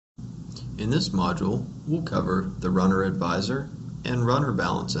In this module, we'll cover the runner advisor and runner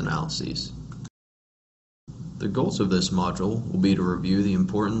balance analyses. The goals of this module will be to review the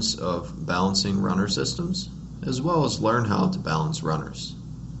importance of balancing runner systems, as well as learn how to balance runners.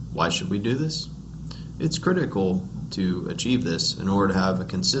 Why should we do this? It's critical to achieve this in order to have a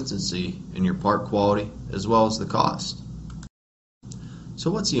consistency in your part quality as well as the cost.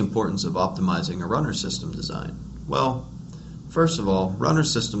 So what's the importance of optimizing a runner system design? Well, first of all, runner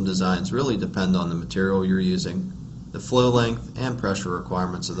system designs really depend on the material you're using, the flow length and pressure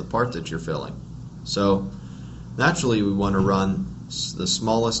requirements of the part that you're filling. So naturally we want to run the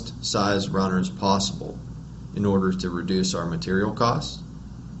smallest size runners possible in order to reduce our material costs,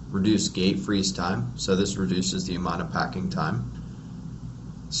 reduce gate freeze time, so this reduces the amount of packing time.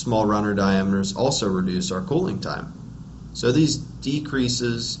 Small runner diameters also reduce our cooling time. So these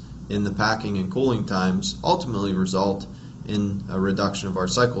decreases in the packing and cooling times ultimately result in a reduction of our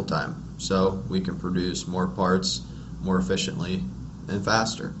cycle time, so we can produce more parts more efficiently and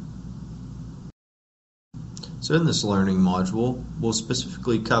faster. So in this learning module, we'll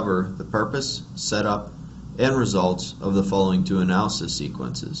specifically cover the purpose, setup, and results of the following two analysis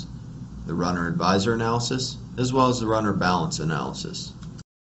sequences: the runner advisor analysis as well as the runner balance analysis.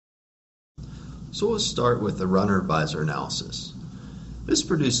 So we'll start with the runner advisor analysis. This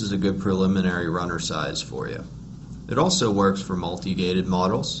produces a good preliminary runner size for you. It also works for multi-gated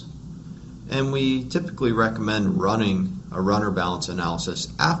models, and we typically recommend running a runner balance analysis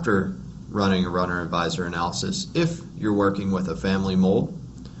after running a runner advisor analysis if you're working with a family mold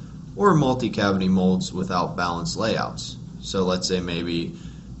or multi-cavity molds without balanced layouts. So let's say maybe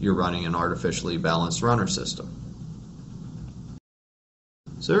you're running an artificially balanced runner system.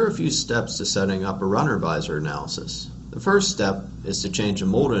 So there are a few steps to setting up a runner advisor analysis. The first step is to change a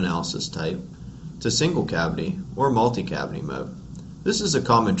mold analysis type to single cavity or multi-cavity mode. This is a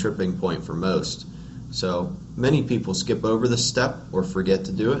common tripping point for most, so many people skip over this step or forget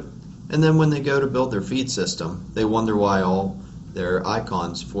to do it, and then when they go to build their feed system, they wonder why all their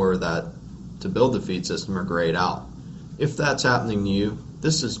icons for that to build the feed system are grayed out. If that's happening to you,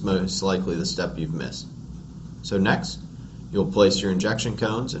 this is most likely the step you've missed. So next, you'll place your injection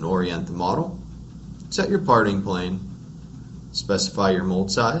cones and orient the model, set your parting plane, specify your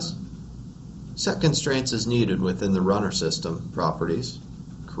mold size, set constraints as needed within the runner system properties,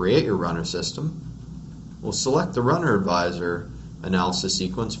 create your runner system. We'll select the runner advisor analysis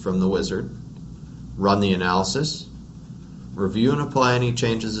sequence from the wizard, run the analysis, review and apply any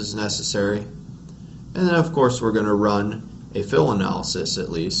changes as necessary, and then of course we're going to run a fill analysis at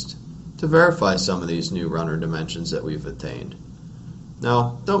least to verify some of these new runner dimensions that we've attained.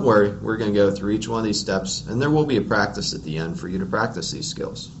 Now don't worry, we're going to go through each one of these steps and there will be a practice at the end for you to practice these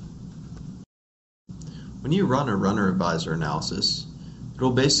skills. When you run a runner advisor analysis, it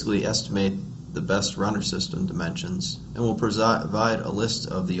will basically estimate the best runner system dimensions and will provide a list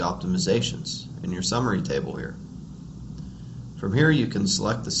of the optimizations in your summary table here. From here you can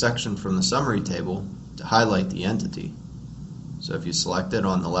select the section from the summary table to highlight the entity. So if you select it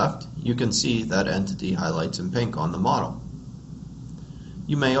on the left, you can see that entity highlights in pink on the model.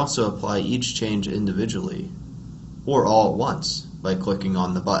 You may also apply each change individually or all at once by clicking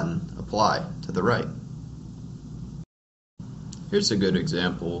on the button Apply to the right. Here's a good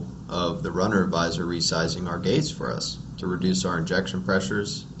example of the runner advisor resizing our gates for us to reduce our injection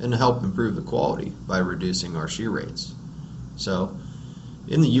pressures and to help improve the quality by reducing our shear rates. So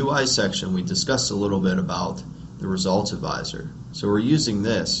in the UI section we discussed a little bit about the results advisor. So we're using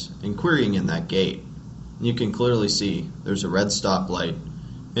this and querying in that gate. And you can clearly see there's a red stoplight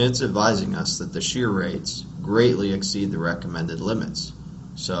and it's advising us that the shear rates greatly exceed the recommended limits.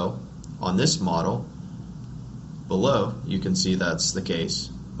 So on this model below you can see that's the case,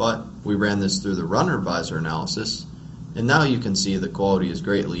 but we ran this through the runner advisor analysis and now you can see the quality is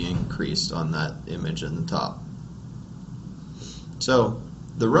greatly increased on that image in the top. So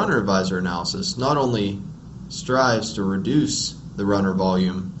the runner advisor analysis not only strives to reduce the runner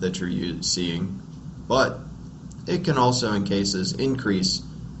volume that you're seeing, but it can also in cases increase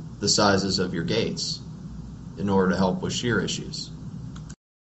the sizes of your gates in order to help with shear issues.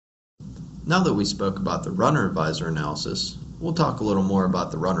 Now that we spoke about the runner advisor analysis, we'll talk a little more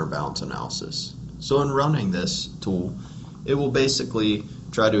about the runner balance analysis. So in running this tool, it will basically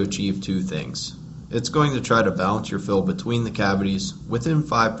try to achieve two things. It's going to try to balance your fill between the cavities within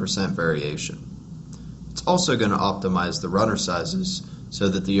 5% variation. It's also going to optimize the runner sizes so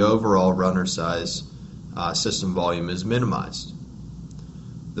that the overall runner size system volume is minimized.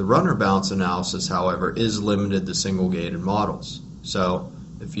 The runner balance analysis, however, is limited to single gated models. So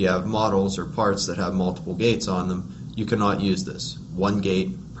if you have models or parts that have multiple gates on them, you cannot use this. One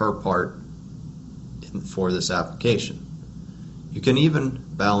gate per part for this application. You can even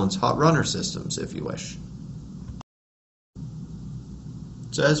balance hot runner systems if you wish.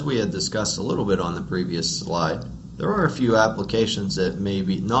 So as we had discussed a little bit on the previous slide, there are a few applications that may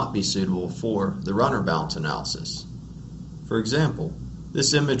not be suitable for the runner balance analysis. For example,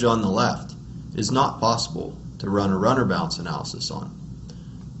 this image on the left is not possible to run a runner balance analysis on.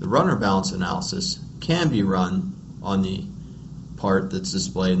 The runner balance analysis can be run on the part that's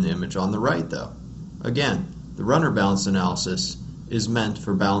displayed in the image on the right though. Again, the runner balance analysis is meant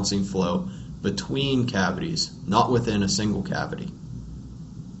for balancing flow between cavities, not within a single cavity.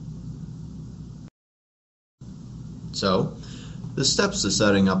 So, the steps to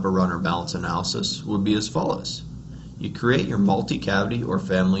setting up a runner balance analysis would be as follows. You create your multi-cavity or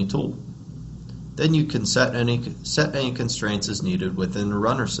family tool. Then you can set any constraints as needed within the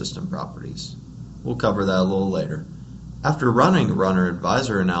runner system properties. We'll cover that a little later. After running a runner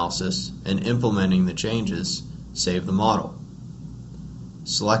advisor analysis and implementing the changes, save the model.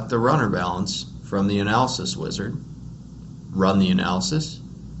 Select the runner balance from the analysis wizard. Run the analysis.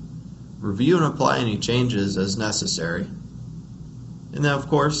 Review and apply any changes as necessary. And then of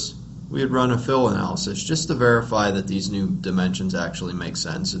course, we would run a fill analysis just to verify that these new dimensions actually make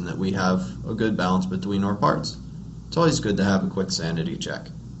sense and that we have a good balance between our parts. It's always good to have a quick sanity check.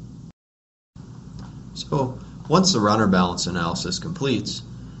 So once the runner balance analysis completes,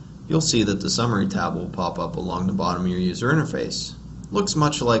 you'll see that the summary tab will pop up along the bottom of your user interface. Looks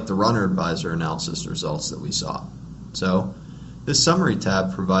much like the runner advisor analysis results that we saw. So this summary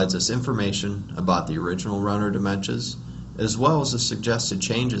tab provides us information about the original runner dimensions as well as the suggested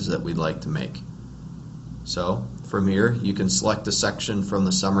changes that we'd like to make. So from here you can select a section from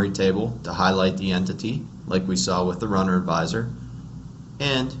the summary table to highlight the entity like we saw with the runner advisor,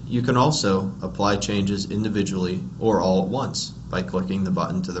 and you can also apply changes individually or all at once by clicking the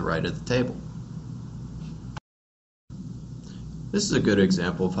button to the right of the table. This is a good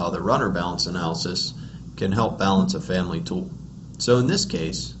example of how the runner balance analysis can help balance a family tool. So in this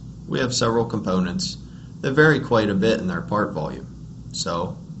case, we have several components that vary quite a bit in their part volume.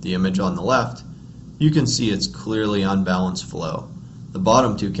 So the image on the left, you can see it's clearly unbalanced flow. The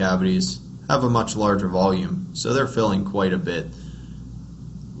bottom two cavities have a much larger volume, so they're filling quite a bit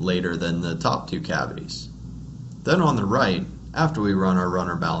later than the top two cavities. Then on the right, after we run our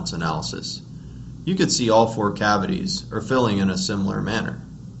runner balance analysis, you can see all four cavities are filling in a similar manner,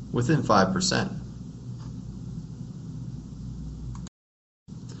 within 5%.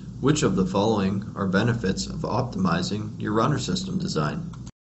 Which of the following are benefits of optimizing your runner system design?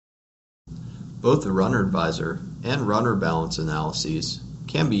 Both the runner advisor and runner balance analyses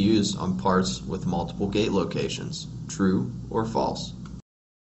can be used on parts with multiple gate locations, true or false.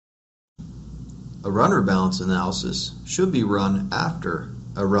 A runner balance analysis should be run after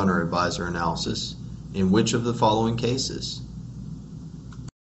a runner advisor analysis in which of the following cases?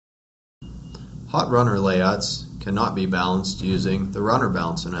 Hot runner layouts cannot be balanced using the runner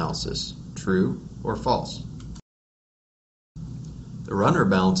balance analysis, true or false. The runner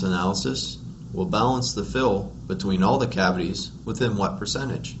balance analysis will balance the fill between all the cavities within what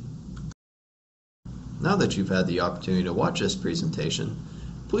percentage? Now that you've had the opportunity to watch this presentation,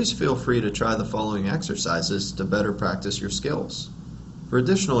 please feel free to try the following exercises to better practice your skills. For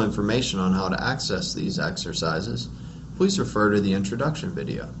additional information on how to access these exercises, please refer to the introduction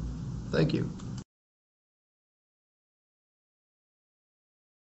video. Thank you.